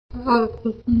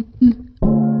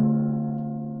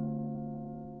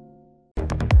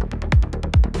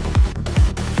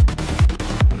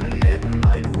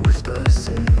Midnight whispers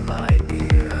in my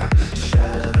ear,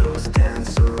 shadows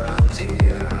dance around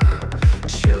here.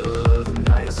 Chill of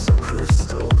night so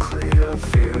crystal clear,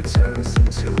 fear turns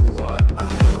into what I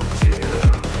hold dear.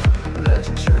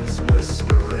 Legends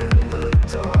whisper in the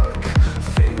dark,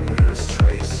 fingers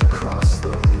trace across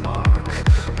the mark.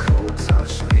 Cold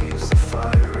touch leaves a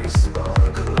fiery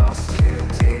spark, lost here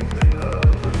deep in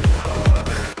urban park.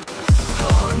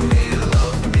 Haunt me,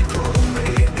 love me, pull me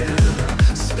in,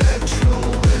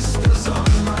 spectral whispers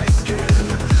on my skin.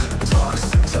 Talks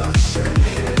seduction,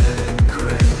 hidden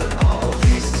grin, all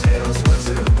these tales were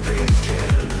to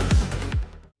begin.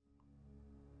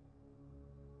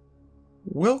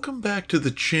 Welcome back to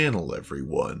the channel,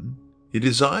 everyone. It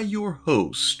is I, your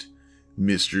host,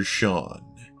 Mr. Sean,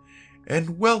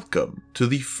 and welcome to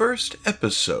the first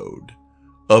episode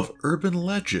of Urban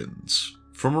Legends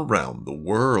from around the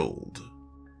world.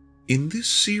 In this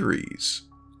series,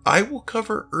 I will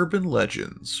cover urban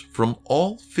legends from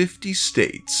all 50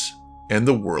 states and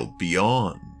the world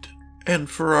beyond. And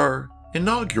for our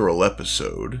inaugural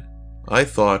episode, I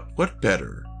thought what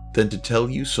better than to tell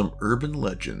you some urban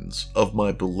legends of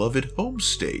my beloved home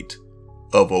state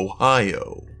of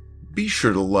Ohio. Be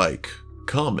sure to like,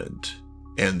 comment,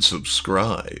 and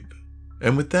subscribe.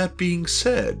 And with that being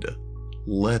said,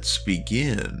 let's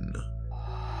begin.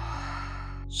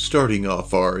 Starting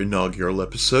off our inaugural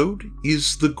episode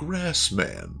is the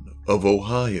Grassman of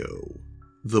Ohio.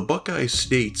 The Buckeye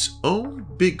State's own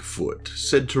Bigfoot,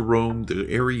 said to roam the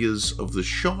areas of the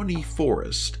Shawnee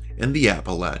Forest and the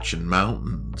Appalachian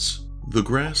Mountains. The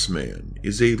Grassman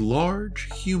is a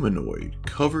large humanoid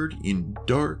covered in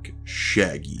dark,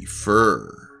 shaggy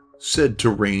fur, said to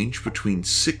range between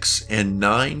 6 and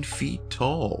 9 feet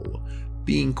tall,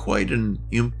 being quite an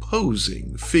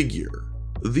imposing figure.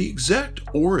 The exact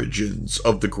origins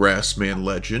of the Grassman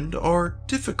legend are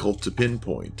difficult to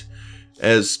pinpoint,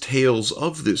 as tales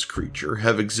of this creature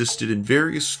have existed in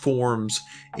various forms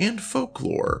and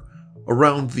folklore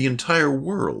around the entire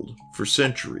world for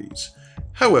centuries.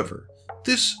 However,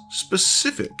 this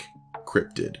specific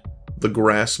cryptid, the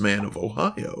Grassman of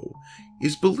Ohio,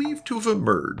 is believed to have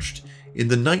emerged in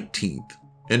the 19th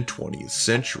and 20th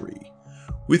century,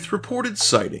 with reported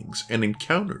sightings and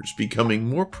encounters becoming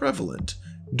more prevalent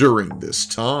during this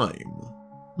time.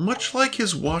 Much like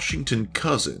his Washington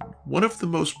cousin, one of the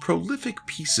most prolific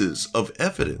pieces of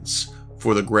evidence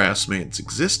for the Grassman's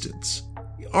existence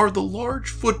are the large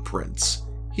footprints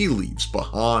he leaves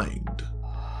behind.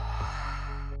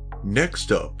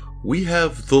 Next up, we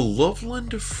have the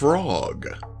Loveland Frog.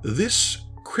 This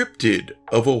cryptid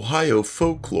of Ohio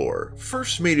folklore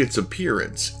first made its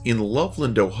appearance in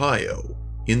Loveland, Ohio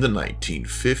in the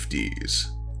 1950s.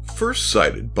 First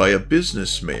sighted by a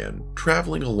businessman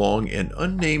traveling along an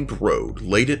unnamed road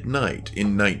late at night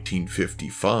in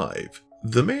 1955.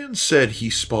 The man said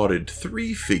he spotted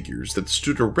 3 figures that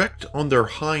stood erect on their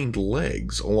hind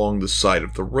legs along the side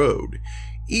of the road,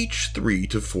 each 3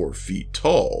 to 4 feet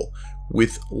tall,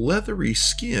 with leathery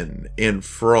skin and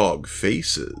frog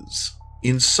faces.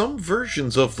 In some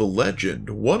versions of the legend,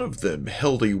 one of them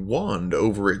held a wand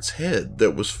over its head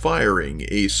that was firing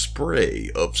a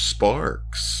spray of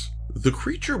sparks. The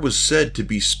creature was said to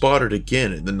be spotted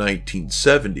again in the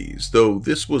 1970s, though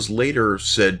this was later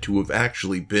said to have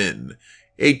actually been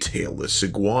a tailless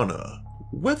iguana.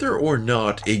 Whether or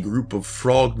not a group of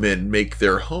frogmen make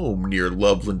their home near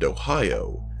Loveland,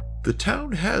 Ohio, the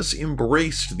town has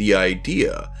embraced the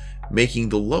idea, making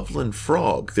the Loveland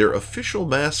Frog their official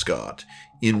mascot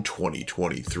in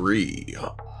 2023.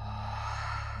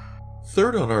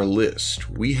 Third on our list,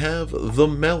 we have the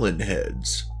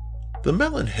Melonheads. The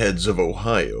Melonheads of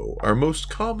Ohio are most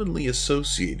commonly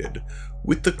associated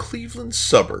with the Cleveland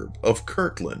suburb of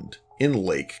Kirtland in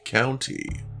Lake County.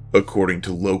 According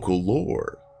to local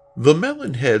lore, the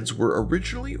Melonheads were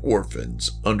originally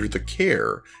orphans under the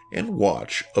care and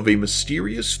watch of a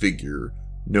mysterious figure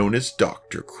known as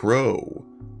Dr. Crow,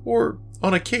 or,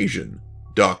 on occasion,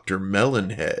 Dr.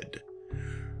 Melonhead.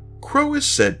 Crow is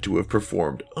said to have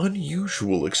performed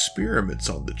unusual experiments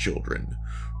on the children,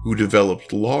 who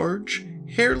developed large,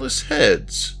 hairless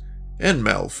heads and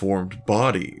malformed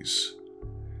bodies.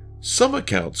 Some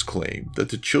accounts claim that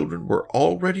the children were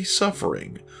already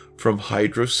suffering from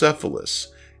hydrocephalus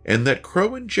and that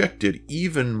Crow injected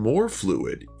even more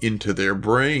fluid into their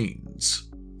brains.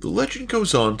 The legend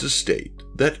goes on to state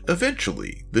that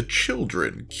eventually the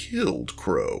children killed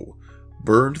Crow,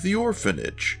 burned the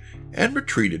orphanage, and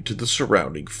retreated to the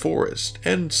surrounding forest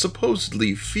and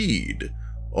supposedly feed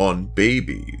on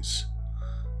babies.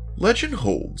 Legend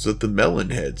holds that the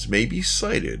Melonheads may be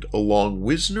sighted along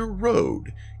Wisner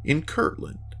Road in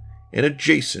Kirtland and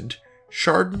adjacent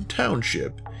Chardon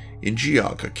Township in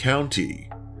Geauga County.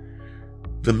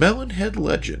 The Melonhead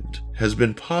legend has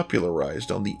been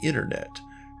popularized on the internet,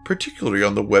 particularly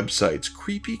on the websites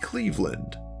Creepy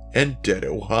Cleveland and Dead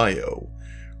Ohio,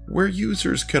 where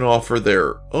users can offer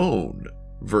their own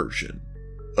version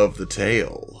of the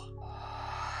tale.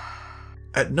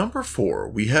 At number 4,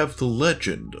 we have the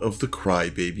legend of the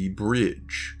Crybaby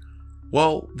Bridge.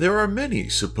 While there are many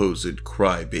supposed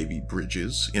Crybaby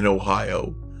Bridges in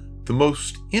Ohio, the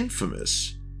most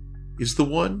infamous is the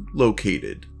one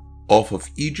located off of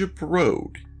Egypt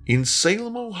Road in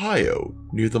Salem, Ohio,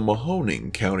 near the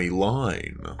Mahoning County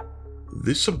line.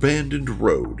 This abandoned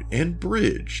road and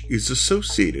bridge is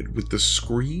associated with the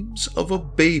screams of a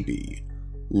baby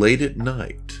late at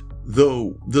night,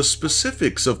 though the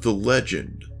specifics of the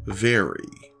legend vary.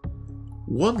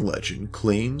 One legend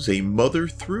claims a mother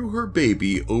threw her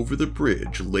baby over the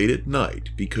bridge late at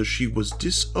night because she was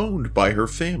disowned by her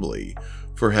family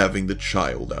for having the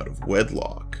child out of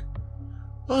wedlock.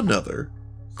 Another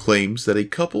claims that a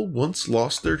couple once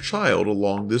lost their child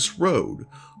along this road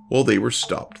while they were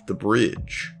stopped at the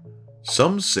bridge.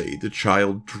 Some say the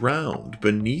child drowned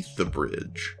beneath the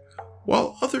bridge,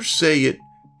 while others say it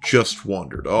just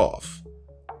wandered off.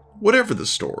 Whatever the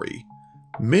story,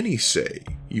 many say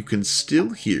you can still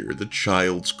hear the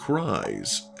child's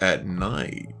cries at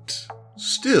night.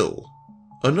 Still,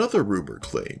 another rumor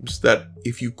claims that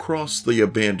if you cross the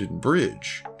abandoned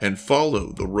bridge and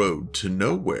follow the road to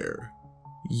nowhere,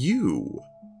 you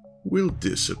will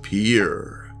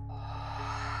disappear.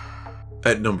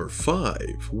 At number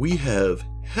 5, we have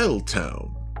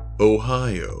Helltown,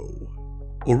 Ohio.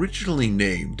 Originally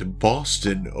named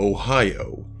Boston,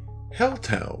 Ohio,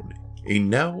 Helltown, a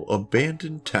now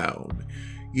abandoned town,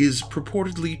 is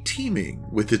purportedly teeming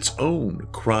with its own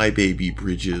crybaby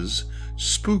bridges,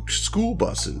 spooked school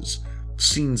buses,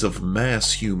 scenes of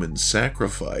mass human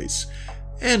sacrifice,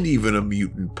 and even a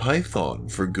mutant python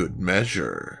for good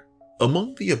measure.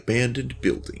 Among the abandoned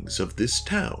buildings of this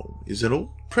town is an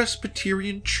old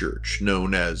Presbyterian church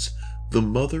known as the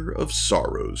Mother of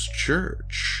Sorrows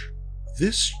Church.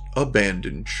 This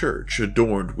abandoned church,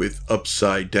 adorned with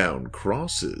upside-down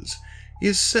crosses,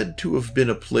 is said to have been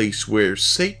a place where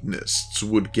Satanists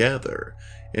would gather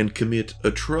and commit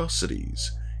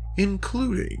atrocities,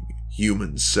 including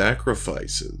human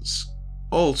sacrifices.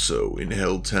 Also in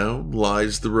Helltown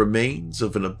lies the remains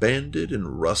of an abandoned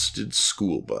and rusted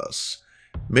school bus.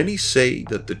 Many say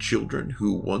that the children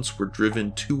who once were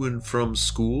driven to and from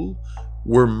school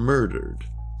were murdered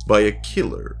by a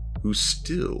killer who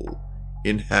still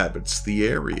inhabits the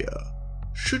area.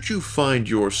 Should you find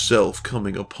yourself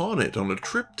coming upon it on a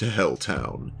trip to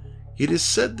Helltown, it is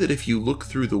said that if you look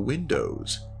through the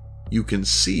windows, you can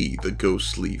see the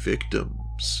ghostly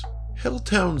victims.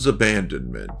 Helltown's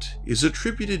abandonment is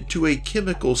attributed to a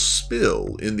chemical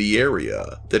spill in the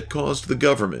area that caused the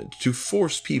government to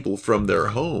force people from their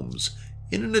homes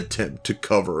in an attempt to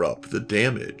cover up the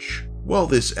damage. While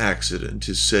this accident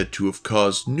is said to have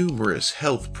caused numerous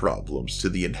health problems to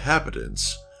the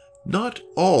inhabitants, not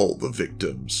all the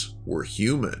victims were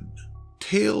human.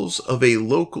 Tales of a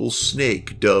local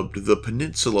snake dubbed the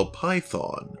Peninsula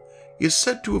Python is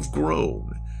said to have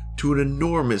grown to an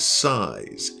enormous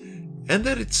size, and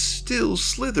that it still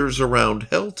slithers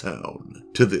around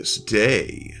Helltown to this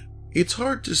day. It's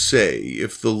hard to say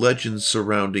if the legends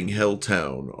surrounding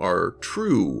Helltown are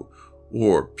true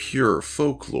or pure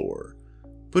folklore,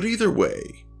 but either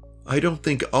way, I don't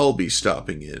think I'll be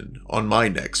stopping in on my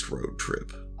next road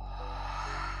trip.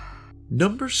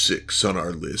 Number 6 on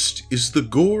our list is the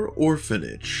Gore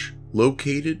Orphanage,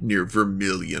 located near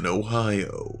Vermilion,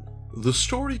 Ohio. The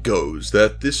story goes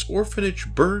that this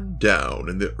orphanage burned down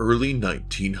in the early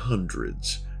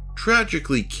 1900s,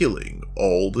 tragically killing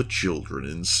all the children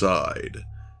inside.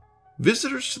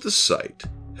 Visitors to the site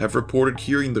have reported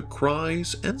hearing the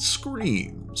cries and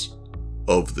screams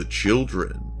of the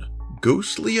children.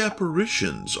 Ghostly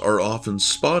apparitions are often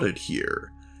spotted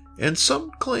here, and some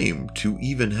claim to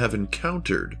even have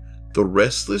encountered the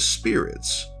restless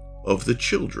spirits of the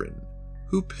children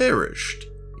who perished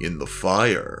in the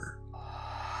fire.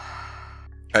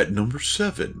 At number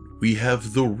 7, we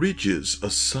have the Ridges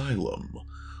Asylum.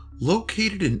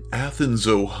 Located in Athens,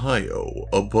 Ohio,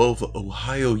 above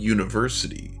Ohio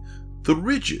University, the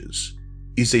Ridges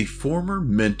is a former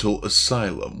mental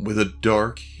asylum with a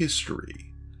dark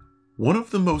history. One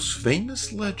of the most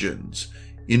famous legends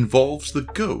involves the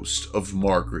ghost of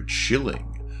Margaret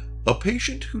Schilling, a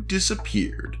patient who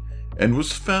disappeared and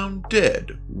was found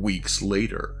dead weeks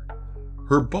later.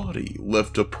 her body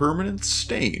left a permanent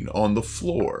stain on the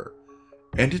floor,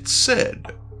 and it's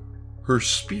said her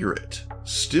spirit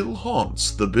still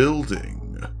haunts the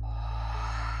building.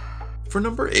 For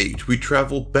number 8, we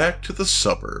travel back to the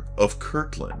suburb of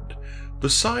Kirtland.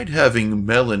 Beside having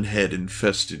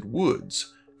melonhead-infested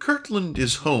woods, Kirtland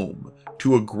is home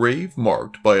to a grave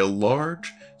marked by a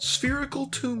large, spherical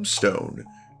tombstone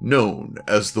known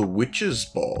as the Witch's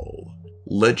Ball.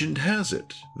 Legend has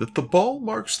it that the ball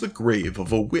marks the grave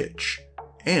of a witch,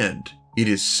 and it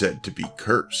is said to be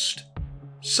cursed.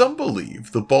 Some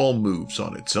believe the ball moves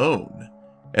on its own,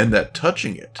 and that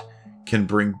touching it can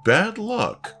bring bad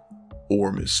luck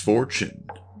or misfortune.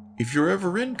 If you're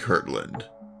ever in Kirtland,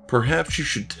 perhaps you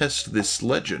should test this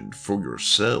legend for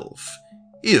yourself,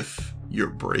 if you're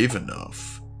brave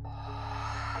enough.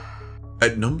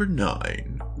 At number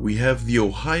 9, we have the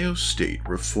Ohio State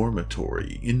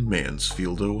Reformatory in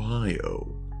Mansfield,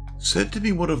 Ohio. Said to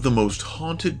be one of the most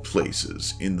haunted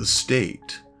places in the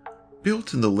state.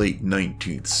 Built in the late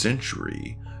 19th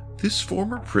century, this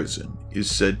former prison is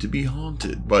said to be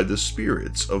haunted by the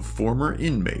spirits of former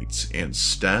inmates and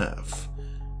staff.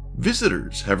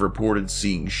 Visitors have reported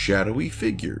seeing shadowy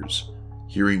figures,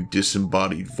 hearing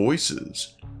disembodied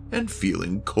voices, and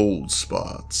feeling cold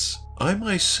spots. I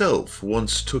myself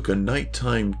once took a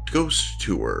nighttime ghost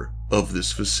tour of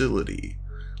this facility.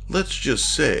 Let's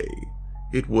just say,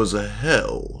 it was a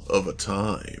hell of a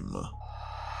time.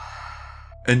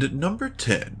 And at number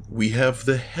 10, we have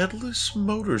the Headless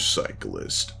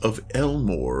Motorcyclist of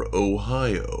Elmore,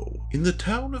 Ohio. In the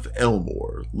town of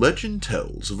Elmore, legend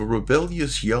tells of a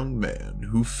rebellious young man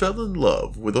who fell in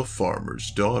love with a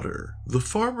farmer's daughter. The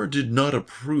farmer did not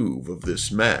approve of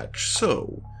this match,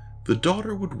 so the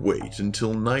daughter would wait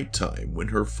until nighttime when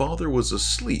her father was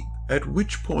asleep, at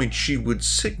which point she would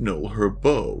signal her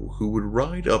beau, who would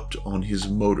ride up on his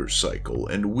motorcycle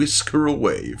and whisk her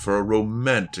away for a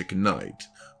romantic night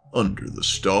under the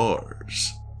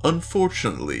stars.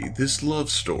 Unfortunately, this love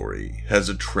story has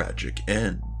a tragic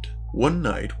end. One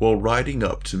night, while riding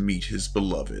up to meet his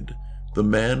beloved, the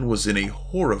man was in a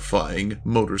horrifying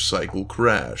motorcycle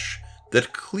crash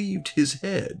that cleaved his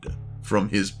head from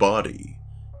his body.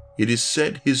 It is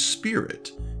said his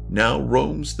spirit now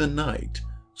roams the night,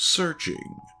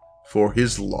 searching for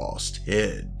his lost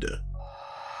head.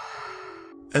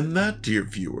 And that, dear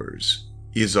viewers,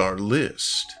 is our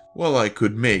list. While I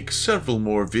could make several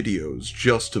more videos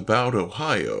just about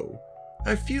Ohio,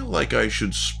 I feel like I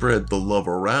should spread the love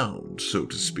around, so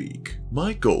to speak.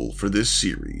 My goal for this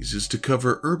series is to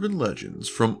cover urban legends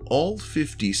from all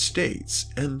 50 states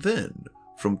and then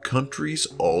from countries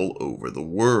all over the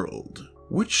world.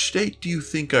 Which state do you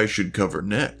think I should cover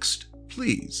next?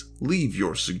 Please leave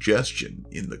your suggestion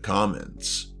in the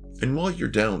comments. And while you're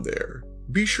down there,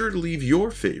 be sure to leave your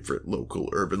favorite local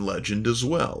urban legend as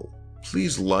well.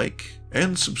 Please like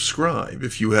and subscribe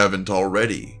if you haven't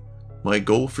already. My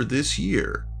goal for this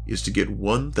year is to get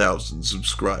 1,000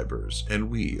 subscribers,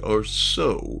 and we are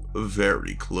so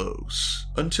very close.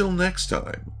 Until next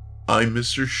time, I'm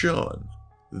Mr. Sean.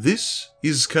 This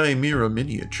is Chimera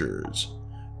Miniatures,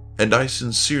 and I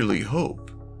sincerely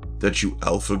hope that you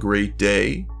alpha great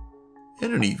day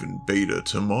and an even beta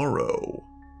tomorrow.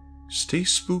 Stay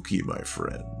spooky, my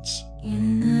friends.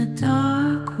 In the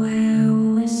dark where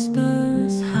whispers